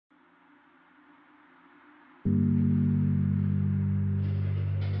La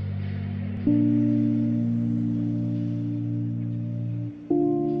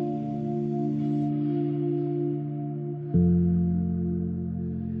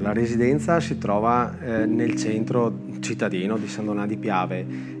residenza si trova nel centro cittadino di San Donà di Piave.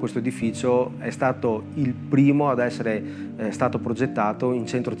 Questo edificio è stato il primo ad essere stato progettato in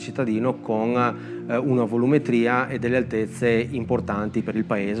centro cittadino con una volumetria e delle altezze importanti per il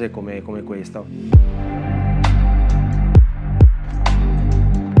paese come questo.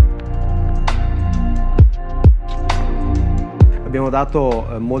 Abbiamo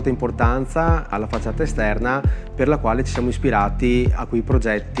dato molta importanza alla facciata esterna, per la quale ci siamo ispirati a quei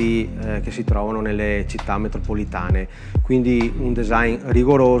progetti che si trovano nelle città metropolitane. Quindi un design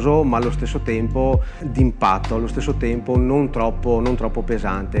rigoroso, ma allo stesso tempo d'impatto, allo stesso tempo non troppo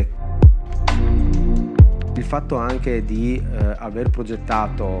pesante. Il fatto anche di aver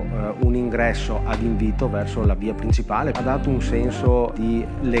progettato un ingresso ad invito verso la via principale ha dato un senso di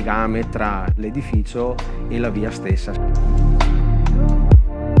legame tra l'edificio e la via stessa.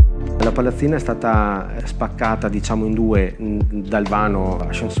 La palazzina è stata spaccata, diciamo, in due, dal vano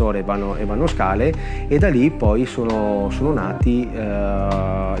ascensore e vano scale, e da lì poi sono nati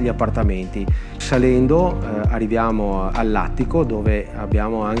gli appartamenti. Salendo arriviamo all'attico, dove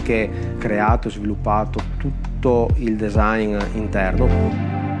abbiamo anche creato e sviluppato tutto il design interno.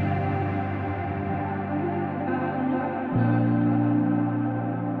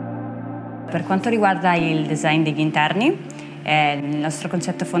 Per quanto riguarda il design degli interni, il nostro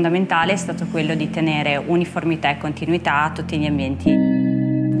concetto fondamentale è stato quello di tenere uniformità e continuità a tutti gli ambienti.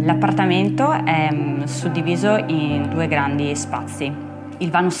 L'appartamento è suddiviso in due grandi spazi.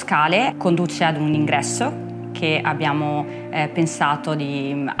 Il vano scale conduce ad un ingresso che abbiamo pensato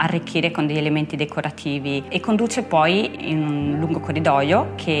di arricchire con degli elementi decorativi, e conduce poi in un lungo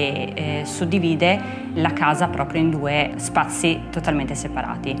corridoio che suddivide la casa proprio in due spazi totalmente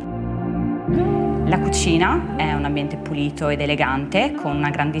separati. La cucina è un ambiente pulito ed elegante, con una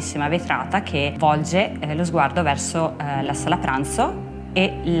grandissima vetrata che volge lo sguardo verso la sala pranzo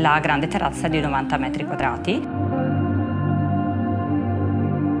e la grande terrazza di 90 metri quadrati.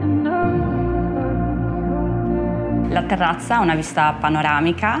 La terrazza ha una vista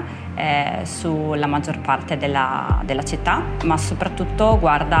panoramica sulla maggior parte della città, ma soprattutto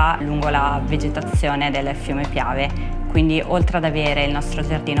guarda lungo la vegetazione del fiume Piave. Quindi, oltre ad avere il nostro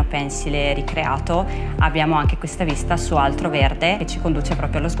giardino pensile ricreato, abbiamo anche questa vista su altro verde che ci conduce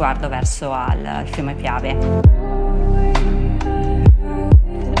proprio allo sguardo verso il fiume Piave.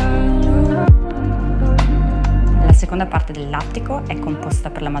 La seconda parte dell'attico è composta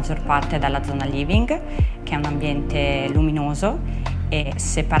per la maggior parte dalla zona living, che è un ambiente luminoso e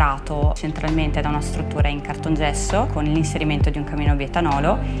separato centralmente da una struttura in cartongesso con l'inserimento di un camino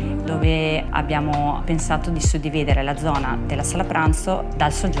bietanolo, dove abbiamo pensato di suddividere la zona della sala pranzo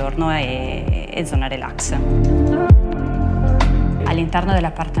dal soggiorno e zona relax. All'interno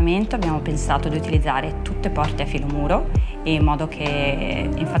dell'appartamento abbiamo pensato di utilizzare tutte porte a filo muro, in modo che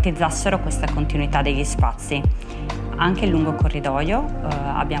enfatizzassero questa continuità degli spazi. Anche il lungo corridoio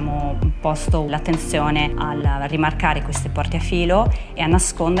abbiamo posto l'attenzione a rimarcare queste porte a filo e a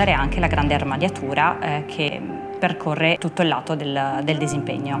nascondere anche la grande armadiatura che percorre tutto il lato del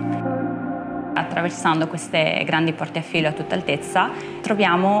disimpegno. Attraversando queste grandi porte a filo a tutta altezza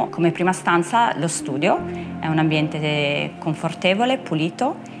troviamo come prima stanza lo studio. È un ambiente confortevole,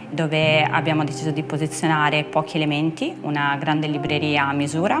 pulito, dove abbiamo deciso di posizionare pochi elementi: una grande libreria a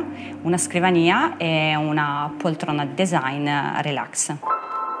misura, una scrivania e una poltrona di design relax.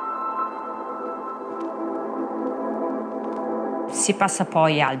 Si passa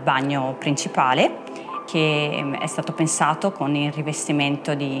poi al bagno principale, che è stato pensato con il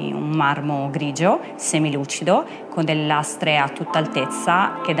rivestimento di un marmo grigio semilucido con delle lastre a tutta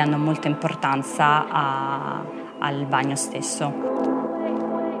altezza che danno molta importanza al bagno stesso.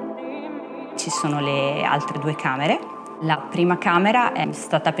 Ci sono le altre due camere. La prima camera è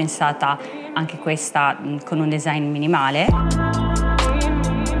stata pensata anche questa con un design minimale.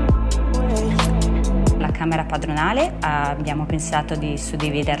 La camera padronale abbiamo pensato di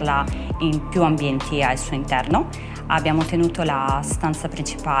suddividerla in più ambienti al suo interno. Abbiamo tenuto la stanza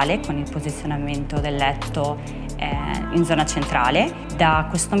principale con il posizionamento del letto in zona centrale. Da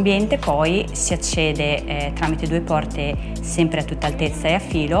questo ambiente poi si accede tramite due porte sempre a tutta altezza e a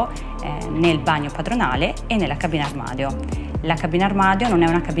filo nel bagno padronale e nella cabina armadio. La cabina armadio non è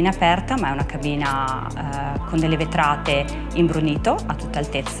una cabina aperta, ma è una cabina con delle vetrate in brunito a tutta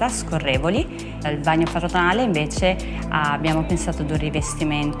altezza, scorrevoli. Il bagno padronale invece abbiamo pensato ad un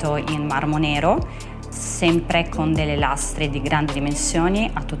rivestimento in marmo nero sempre con delle lastre di grandi dimensioni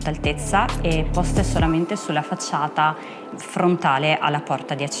a tutta altezza e poste solamente sulla facciata frontale alla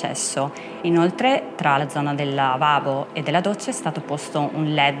porta di accesso. Inoltre tra la zona del lavabo e della doccia è stato posto un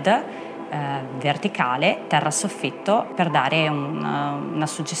LED verticale terra soffitto per dare una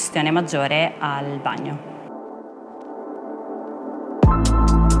suggestione maggiore al bagno.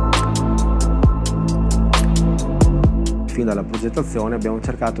 Fin dalla progettazione abbiamo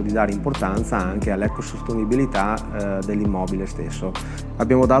cercato di dare importanza anche all'ecosostenibilità dell'immobile stesso.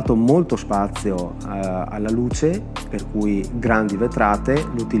 Abbiamo dato molto spazio alla luce, per cui grandi vetrate,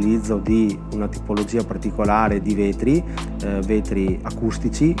 l'utilizzo di una tipologia particolare di vetri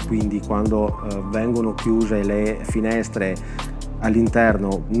acustici, quindi quando vengono chiuse le finestre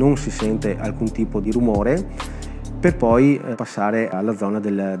all'interno non si sente alcun tipo di rumore, per poi passare alla zona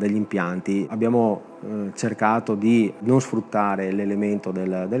degli impianti. Abbiamo cercato di non sfruttare l'elemento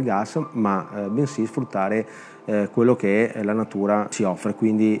del gas, ma bensì sfruttare quello che la natura ci offre,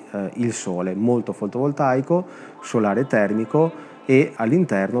 quindi il sole, molto fotovoltaico, solare termico, e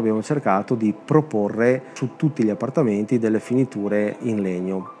all'interno abbiamo cercato di proporre su tutti gli appartamenti delle finiture in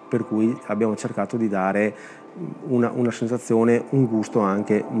legno, per cui abbiamo cercato di dare una sensazione, un gusto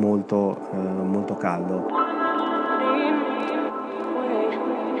anche molto caldo.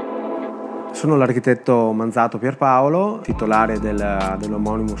 Sono l'architetto Manzato Pierpaolo, titolare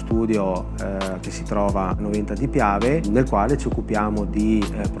dell'omonimo studio che si trova a 90 di Piave, nel quale ci occupiamo di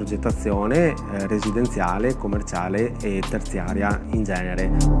progettazione residenziale, commerciale e terziaria in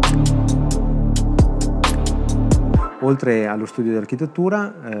genere. Oltre allo studio di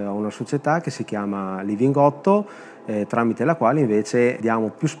architettura ho una società che si chiama Living 8, tramite la quale invece diamo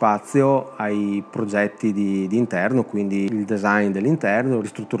più spazio ai progetti di interno, quindi il design dell'interno,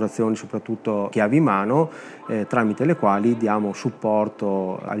 ristrutturazioni soprattutto chiavi in mano, tramite le quali diamo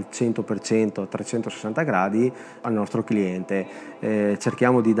supporto al 100% a 360 gradi al nostro cliente.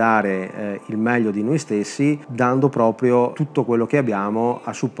 Cerchiamo di dare il meglio di noi stessi, dando proprio tutto quello che abbiamo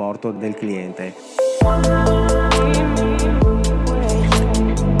a supporto del cliente.